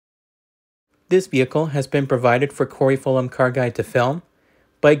This vehicle has been provided for Corey Foulem Car Guide to Film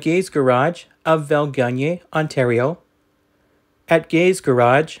by Gay's Garage of Gagne, Ontario. At Gay's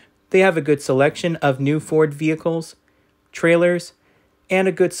Garage, they have a good selection of new Ford vehicles, trailers, and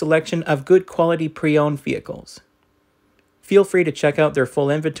a good selection of good quality pre-owned vehicles. Feel free to check out their full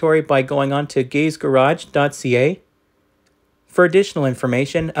inventory by going on to gaysgarage.ca. For additional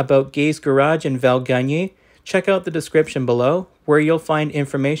information about Gay's Garage in Gagne, check out the description below, where you'll find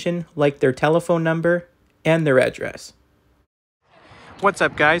information like their telephone number and their address. What's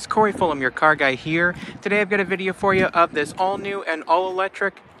up guys, Corey Foulem, your car guy here. Today I've got a video for you of this all new and all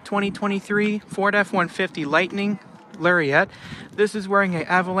electric 2023 Ford F-150 Lightning Lariat. This is wearing an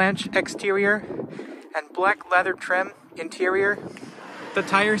avalanche exterior and black leather trim interior. The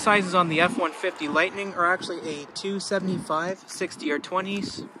tire sizes on the F-150 Lightning are actually a 275, 60 or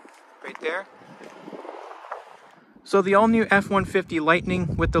 20s, right there. So the all-new F-150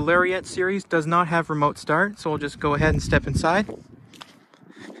 Lightning with the Lariat series does not have remote start, so we'll just go ahead and step inside.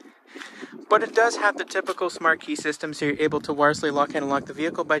 But it does have the typical smart key system, so you're able to wirelessly lock and unlock the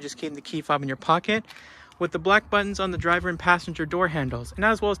vehicle by just keeping the key fob in your pocket, with the black buttons on the driver and passenger door handles, and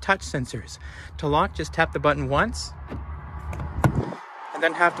as well as touch sensors. To lock, just tap the button once, and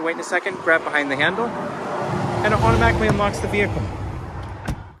then have to wait a second, grab behind the handle, and it automatically unlocks the vehicle.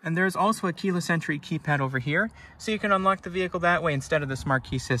 And there's also a keyless entry keypad over here, so you can unlock the vehicle that way instead of the smart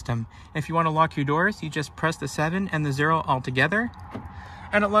key system. If you want to lock your doors, you just press the 7 and the 0 all together,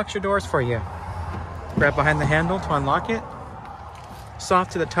 and it locks your doors for you. Grab behind the handle to unlock it.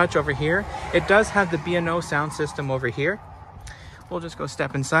 Soft to the touch over here. It does have the B&O sound system over here. We'll just go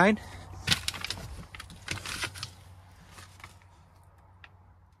step inside.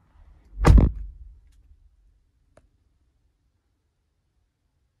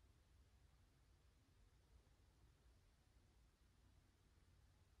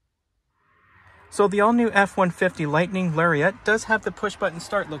 So the all-new F-150 Lightning Lariat does have the push-button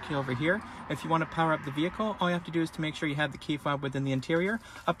start looking over here. If you want to power up the vehicle, all you have to do is to make sure you have the key fob within the interior,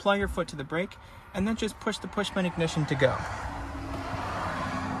 apply your foot to the brake, and then just push the push-button ignition to go.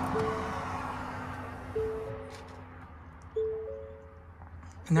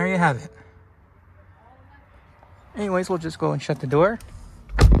 And there you have it. Anyways, we'll just go and shut the door.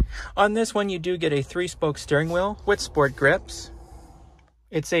 On this one, you do get a 3-spoke steering wheel with sport grips.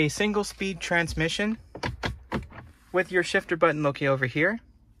 It's a single-speed transmission with your shifter button located over here.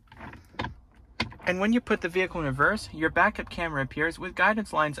 And when you put the vehicle in reverse, your backup camera appears with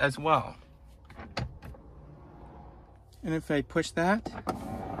guidance lines as well. And if I push that,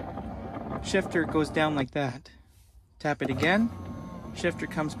 shifter goes down like that. Tap it again, shifter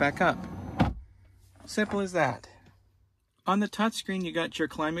comes back up. Simple as that. On the touchscreen, you got your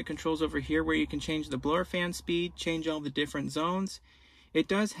climate controls over here where you can change the blower fan speed, change all the different zones. It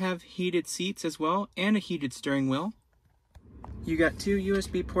does have heated seats as well, and a heated steering wheel. You got 2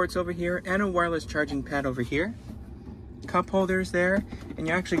 USB ports over here and a wireless charging pad over here. Cup holders there, and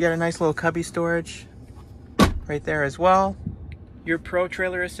you actually get a nice little cubby storage right there as well. Your Pro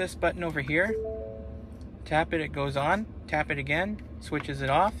Trailer Assist button over here. Tap it, it goes on. Tap it again, switches it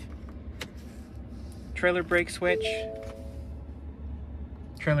off. Trailer brake switch.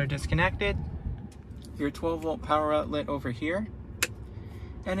 Trailer disconnected. Your 12-volt power outlet over here.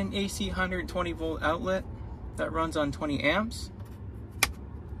 And an AC 120 volt outlet that runs on 20 amps.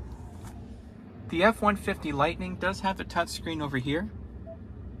 The F-150 Lightning does have a touch screen over here.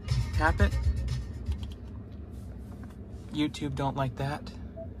 Tap it. YouTube don't like that.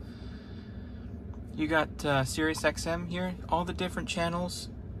 You got Sirius XM here, all the different channels.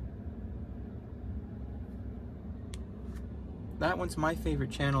 That one's my favorite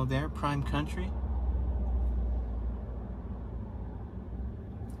channel there, Prime Country.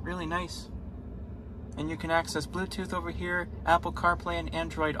 Really nice. And you can access Bluetooth over here, Apple CarPlay, and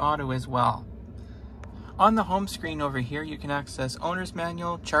Android Auto as well. On the home screen over here, you can access owner's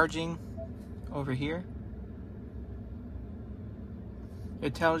manual, charging over here.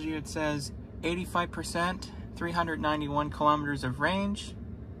 It tells you, it says 85%, 391 kilometers of range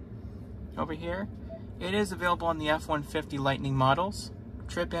over here. It is available on the F-150 Lightning models.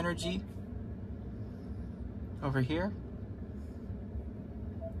 Trip energy over here.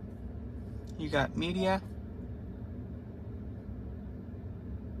 You got media.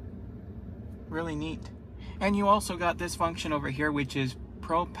 Really neat. And you also got this function over here, which is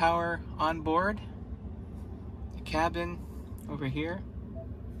Pro Power on board. The cabin over here.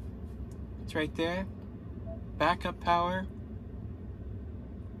 It's right there. Backup power.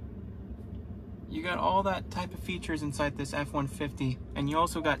 You got all that type of features inside this F-150, and you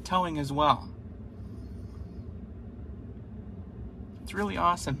also got towing as well. It's really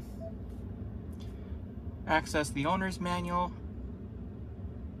awesome. Access the owner's manual.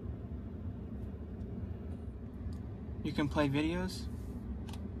 You can play videos.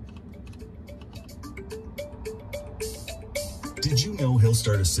 Did you know Hill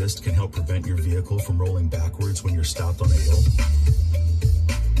Start Assist can help prevent your vehicle from rolling backwards when you're stopped on a hill?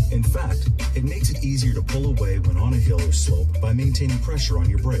 In fact, it makes it easier to pull away when on a hill or slope by maintaining pressure on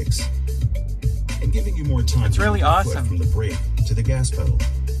your brakes and giving you more time to move your foot from the brake to the gas pedal.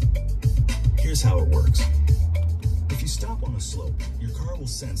 Here's how it works. If you stop on a slope, your car will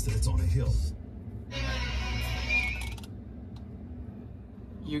sense that it's on a hill.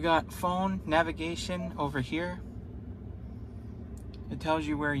 You got phone navigation over here. It tells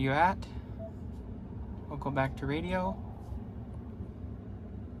you where you're at. We'll go back to radio.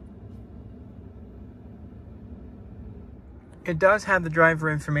 It does have the driver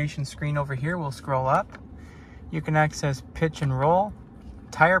information screen over here. We'll scroll up. You can access pitch and roll,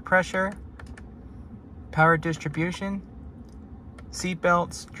 tire pressure, power distribution, seat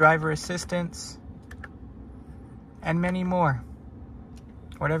belts, driver assistance, and many more.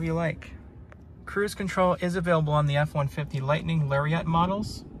 Whatever you like. Cruise control is available on the F-150 Lightning Lariat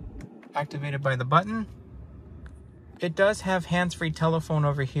models, activated by the button. It does have hands-free telephone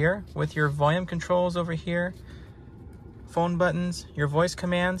over here with your volume controls over here, phone buttons, your voice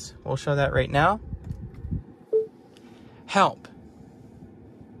commands. We'll show that right now. Help.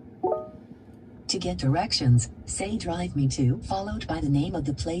 To get directions, say drive me to, followed by the name of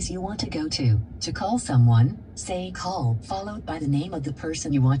the place you want to go to. To call someone, say call, followed by the name of the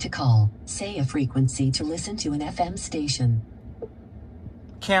person you want to call. Say a frequency to listen to an FM station.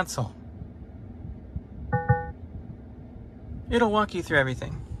 Cancel. It'll walk you through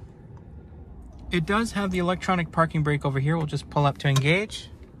everything. It does have the electronic parking brake over here. We'll just pull up to engage,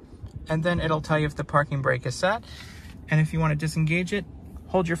 and then it'll tell you if the parking brake is set. And if you want to disengage it,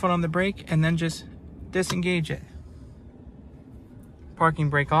 hold your foot on the brake and then just disengage it. Parking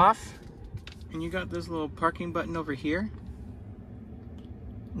brake off. And you got this little parking button over here.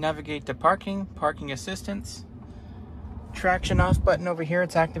 Navigate to parking, parking assistance. Traction off button over here.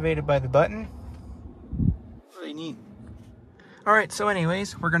 It's activated by the button. Really neat. Alright, so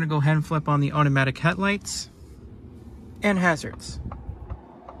anyways, we're going to go ahead and flip on the automatic headlights and hazards.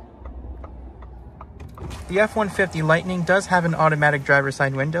 The F-150 Lightning does have an automatic driver's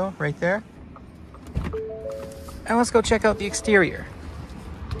side window right there. And let's go check out the exterior.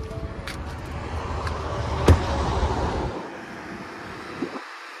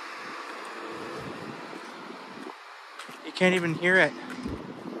 You can't even hear it.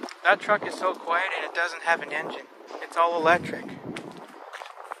 That truck is so quiet and it doesn't have an engine. It's all electric.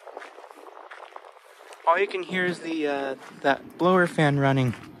 All you can hear is the that blower fan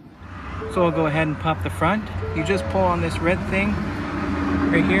running. So I'll go ahead and pop the front. You just pull on this red thing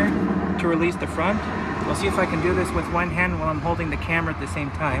right here to release the front. I'll see if I can do this with one hand while I'm holding the camera at the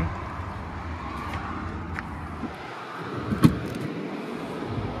same time.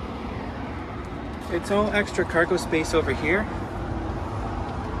 It's all extra cargo space over here.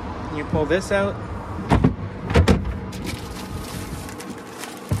 And you pull this out.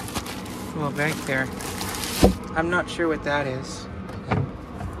 A little bag there. I'm not sure what that is.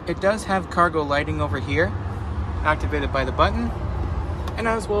 It does have cargo lighting over here, activated by the button, and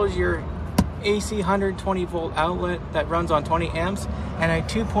as well as your AC 120 volt outlet that runs on 20 amps and a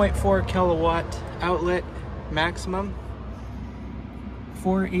 2.4 kilowatt outlet maximum.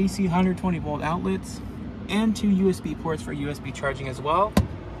 4 AC 120 volt outlets and 2 USB ports for USB charging as well.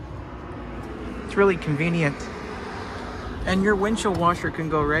 It's really convenient. And your windshield washer can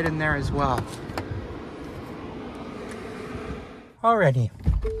go right in there as well. Alrighty.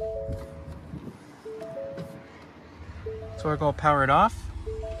 So we're going to power it off.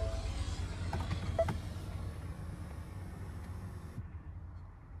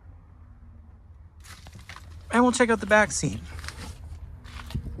 And we'll check out the back seat.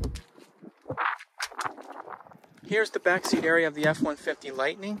 Here's the back seat area of the F-150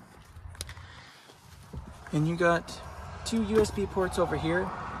 Lightning. And you got 2 USB ports over here,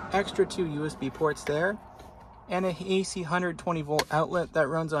 extra 2 USB ports there, and an AC 120 volt outlet that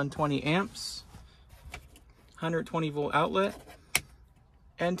runs on 20 amps. 120 volt outlet,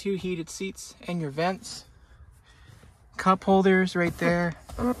 and 2 heated seats and your vents. Cup holders right there.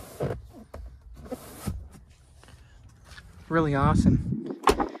 Really awesome.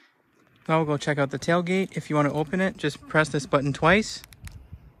 Now we'll go check out the tailgate. If you want to open it, just press this button twice.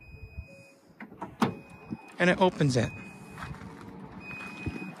 And it opens it.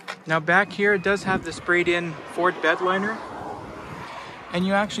 Now back here it does have the sprayed in Ford bed liner. And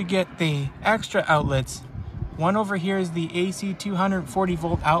you actually get the extra outlets. One over here is the AC 240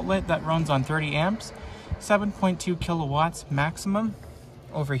 volt outlet that runs on 30 amps. 7.2 kilowatts maximum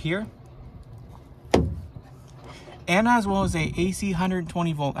over here. And as well as a AC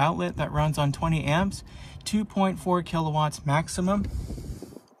 120 volt outlet that runs on 20 amps, 2.4 kilowatts maximum,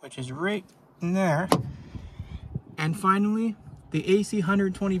 which is right in there. And finally, the AC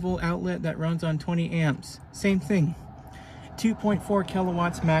 120 volt outlet that runs on 20 amps. Same thing, 2.4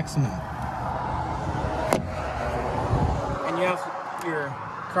 kilowatts maximum. And you have your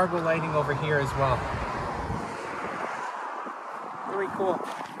cargo lighting over here as well. Really cool.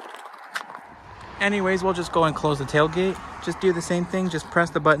 Anyways, we'll just go and close the tailgate. Just do the same thing, just press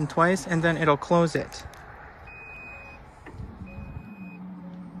the button twice and then it'll close it.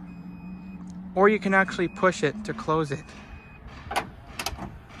 Or you can actually push it to close it.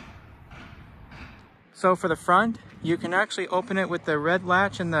 So for the front, you can actually open it with the red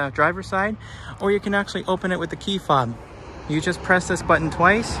latch in the driver's side, or you can actually open it with the key fob. You just press this button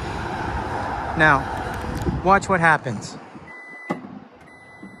twice. Now, watch what happens.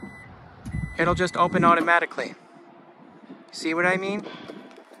 It'll just open automatically. See what I mean?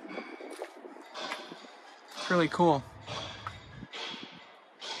 It's really cool.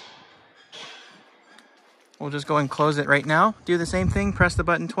 We'll just go and close it right now. Do the same thing, press the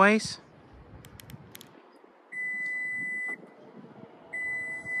button twice.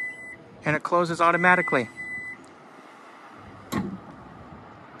 And it closes automatically.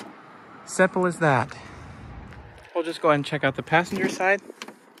 Simple as that. We'll just go ahead and check out the passenger side.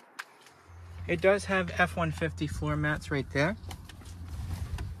 It does have F-150 floor mats right there.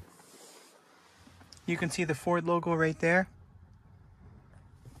 You can see the Ford logo right there.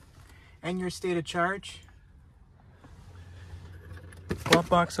 And your state of charge. Glove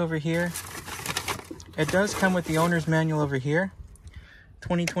box over here. It does come with the owner's manual over here.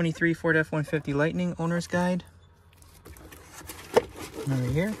 2023 Ford F-150 Lightning owner's guide.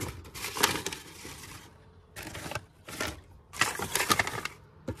 Over here.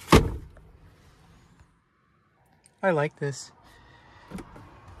 I like this.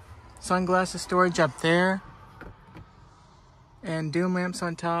 Sunglasses storage up there. And doom lamps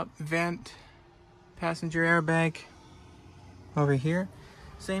on top, vent, passenger airbag over here.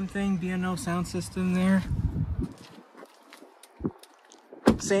 Same thing, B&O sound system there.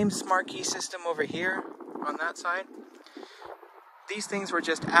 Same smart key system over here on that side. These things were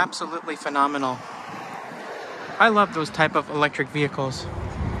just absolutely phenomenal. I love those type of electric vehicles.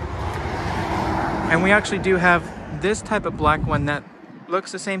 And we actually do have this type of black one that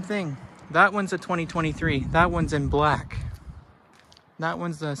looks the same thing. That one's a 2023. That one's in black. That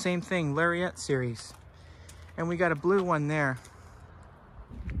one's the same thing, Lariat series. And we got a blue one there.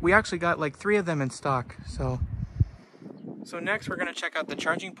 We actually got like 3 of them in stock. So next we're gonna check out the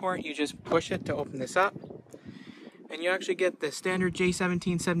charging port. You just push it to open this up. And you actually get the standard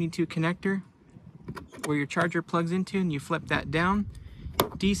J1772 connector where your charger plugs into, and you flip that down.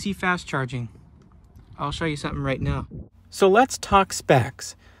 DC fast charging. I'll show you something right now. So let's talk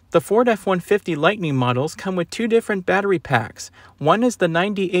specs. The Ford F-150 Lightning models come with 2 different battery packs. One is the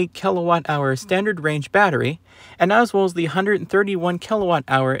 98 kilowatt hour standard range battery, and as well as the 131 kilowatt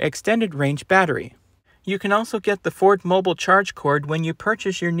hour extended range battery. You can also get the Ford mobile charge cord when you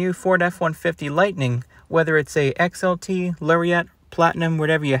purchase your new Ford F-150 Lightning, whether it's a XLT, Lariat, Platinum,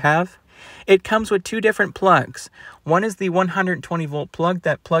 whatever you have. It comes with 2 different plugs. One is the 120 volt plug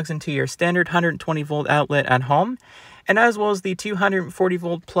that plugs into your standard 120 volt outlet at home, and as well as the 240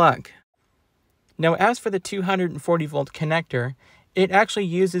 volt plug. Now, as for the 240 volt connector, it actually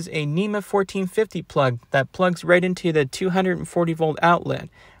uses a NEMA 1450 plug that plugs right into the 240 volt outlet,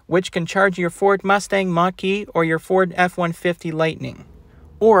 which can charge your Ford Mustang Mach-E or your Ford F-150 Lightning.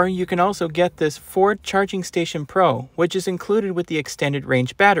 Or you can also get this Ford Charging Station Pro, which is included with the extended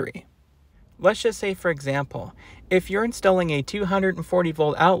range battery. Let's just say, for example, if you're installing a 240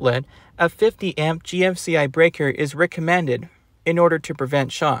 volt outlet, a 50 amp GFCI breaker is recommended in order to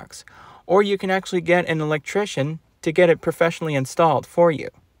prevent shocks. Or you can actually get an electrician to get it professionally installed for you.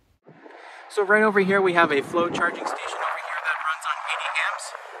 So right over here we have a flow charging station over here that runs on 80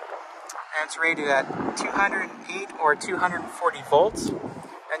 amps. And it's rated at 208 or 240 volts.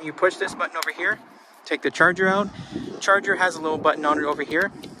 And you push this button over here, take the charger out. Charger has a little button on it over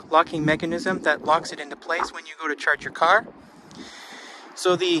here, locking mechanism that locks it into place when you go to charge your car.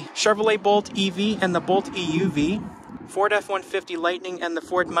 So the Chevrolet Bolt EV and the Bolt EUV, Ford F-150 Lightning and the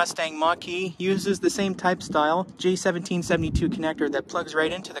Ford Mustang Mach-E uses the same type style J1772 connector that plugs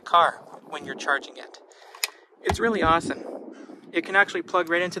right into the car when you're charging it. It's really awesome. It can actually plug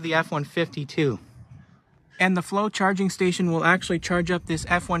right into the F-150 too. And the flow charging station will actually charge up this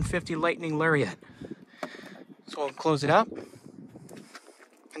F-150 Lightning Lariat. So we'll close it up.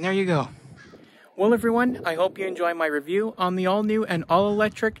 And there you go. Well everyone, I hope you enjoy my review on the all-new and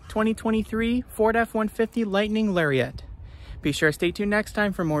all-electric 2023 Ford F-150 Lightning Lariat. Be sure to stay tuned next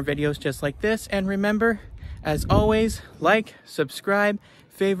time for more videos just like this, and remember, as always, like, subscribe,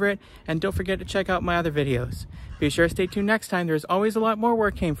 favorite, and don't forget to check out my other videos. Be sure to stay tuned next time, there's always a lot more where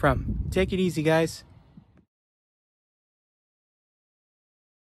it came from. Take it easy, guys.